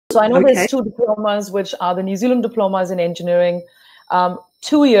So I know Okay. there's 2 diplomas, which are the New Zealand diplomas in engineering.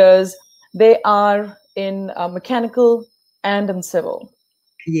 2 years, they are in mechanical and in civil.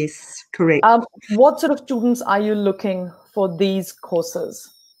 Yes, correct. What sort of students are you looking for these courses?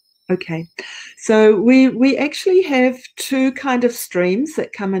 Okay, so we actually have 2 kind of streams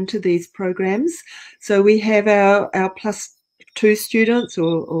that come into these programs. So we have our +2 students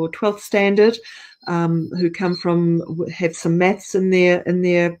or 12th standard who have some maths in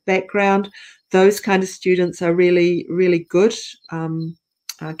their background. Those kind of students are really good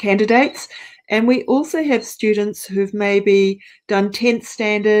candidates. And we also have students who've maybe done 10th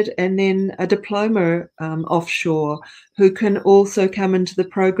standard and then a diploma offshore, who can also come into the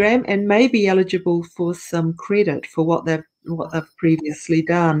program and may be eligible for some credit for what they've previously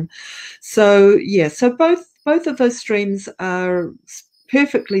done. So yeah, so both of those streams are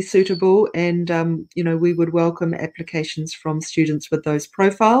perfectly suitable, and we would welcome applications from students with those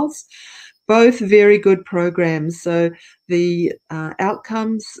profiles. Both very good programs. So the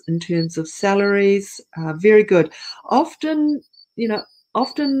outcomes in terms of salaries are very good. Often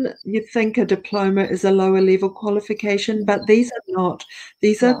you think a diploma is a lower level qualification, but these are not.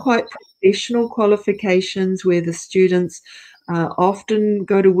 These are quite professional qualifications where the students often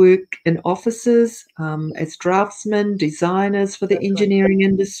go to work in offices as draftsmen, designers for the engineering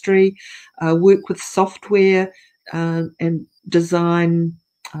industry, work with software and design.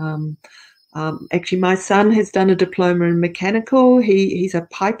 Actually, my son has done a diploma in mechanical. He's a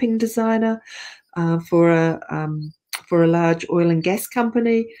piping designer for a large oil and gas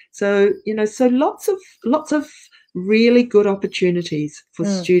company. So so lots of really good opportunities for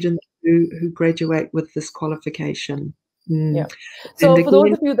students who graduate with this qualification. Yeah. So for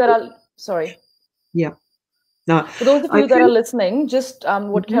those of you that are yeah. No, for those of you that are listening, just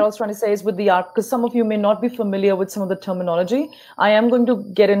what Carol's trying to say is with the art, because some of you may not be familiar with some of the terminology. I am going to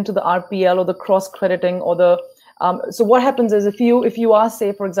get into the RPL or the cross-crediting or the. So what happens is if you are,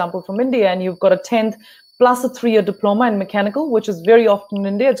 say, for example, from India and you've got a 10th plus a 3-year diploma in mechanical, which is very often in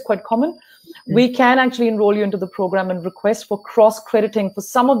India, it's quite common. We can actually enroll you into the program and request for cross-crediting for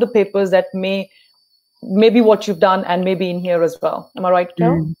some of the papers that may be what you've done and maybe in here as well. Am I right,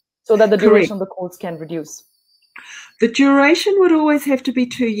 Carol? So that the duration of the course can reduce. The duration would always have to be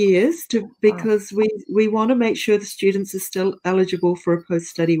 2 years because we want to make sure the students are still eligible for a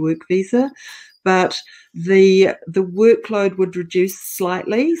post-study work visa, but the workload would reduce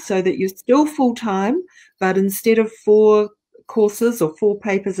slightly so that you're still full-time, but instead of 4 courses or 4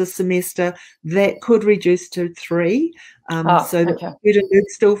 papers a semester, that could reduce to 3, so that the student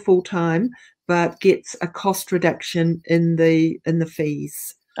is still full-time but gets a cost reduction in the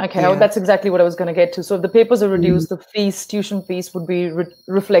fees. Okay, that's exactly what I was going to get to. So if the papers are reduced, the fees, tuition fees would be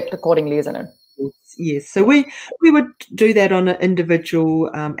reflect accordingly, isn't it? Yes. So we would do that on an individual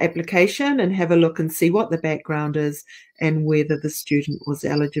application and have a look and see what the background is and whether the student was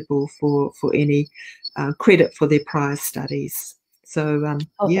eligible for any credit for their prior studies. So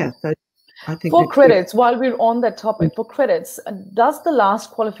yeah. So I think for credits, while we're on that topic, for credits, does the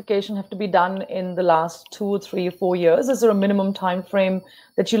last qualification have to be done in the last 2 or 3 or 4 years? Is there a minimum time frame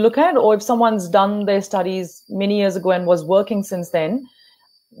that you look at? Or if someone's done their studies many years ago and was working since then,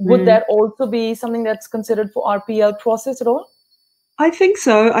 would that also be something that's considered for RPL process at all? I think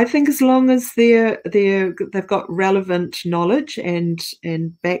so. I think as long as they've got relevant knowledge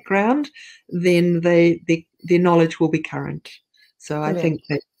and background, then their knowledge will be current. So I think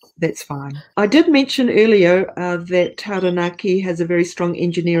that's fine. I did mention earlier that Taranaki has a very strong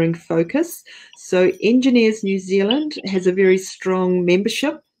engineering focus. So Engineers New Zealand has a very strong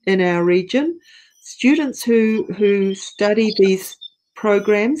membership in our region. Students who study these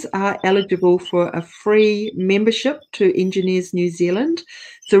programs are eligible for a free membership to Engineers New Zealand.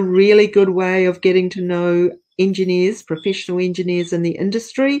 It's a really good way of getting to know engineers, professional engineers in the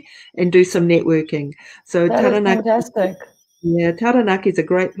industry, and do some networking. So that is fantastic. Yeah, Taranaki is a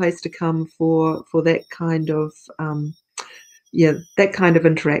great place to come for that kind of that kind of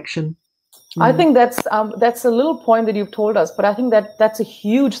interaction. I think that's a little point that you've told us, but I think that's a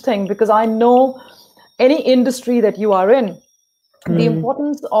huge thing, because I know any industry that you are in, the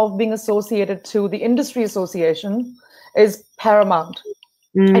importance of being associated to the industry association is paramount.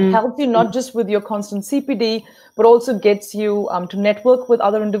 It helps you not just with your constant CPD, but also gets you to network with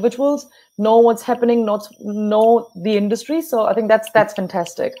other individuals, know what's happening, know the industry. So I think that's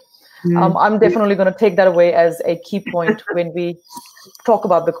fantastic. I'm definitely going to take that away as a key point when we talk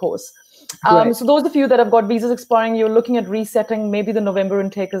about the course. So those of you that have got visas expiring, you're looking at resetting. Maybe the November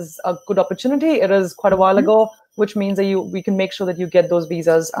intake is a good opportunity. It is quite a while ago, which means that we can make sure that you get those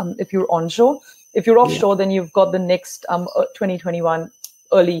visas if you're onshore. If you're offshore, then you've got the next 2021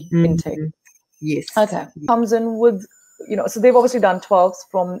 early intake. Yes. Okay. Comes in with, so they've obviously done 12s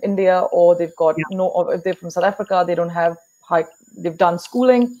from India, or they've got or if they're from South Africa, they don't have they've done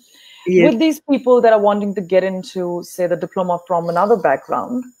schooling. Yes. With these people that are wanting to get into, say, the diploma from another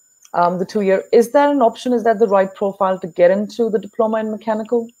background, the 2-year, is that an option? Is that the right profile to get into the diploma in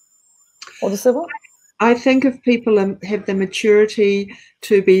mechanical or the civil? I think if people have the maturity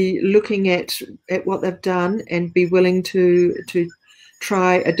to be looking at what they've done and be willing to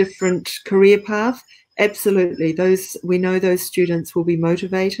try a different career path, absolutely. We know those students will be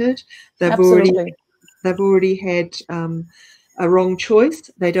motivated. They've already had a wrong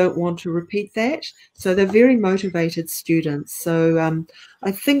choice. They don't want to repeat that. So they're very motivated students. So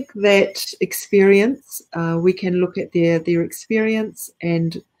I think that experience, we can look at their experience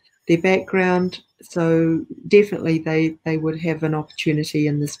and their background. So definitely they would have an opportunity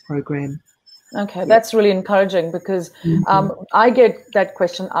in this program. Okay, that's really encouraging, because I get that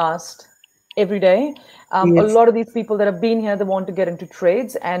question asked every day. A lot of these people that have been here, they want to get into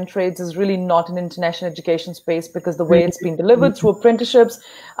trades, and trades is really not an international education space because the way it's been delivered through apprenticeships.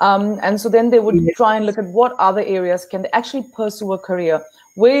 And so then they would try and look at what other areas can they actually pursue a career,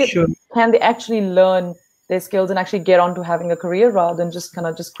 where can they actually learn their skills and actually get on to having a career rather than just kind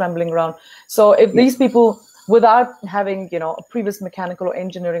of just scrambling around. So if these people, without having, a previous mechanical or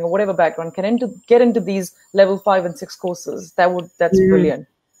engineering or whatever background, can get into these level 5 and 6 courses, that's brilliant.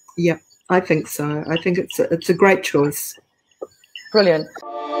 Yeah, I think so. I think it's a great choice. Brilliant.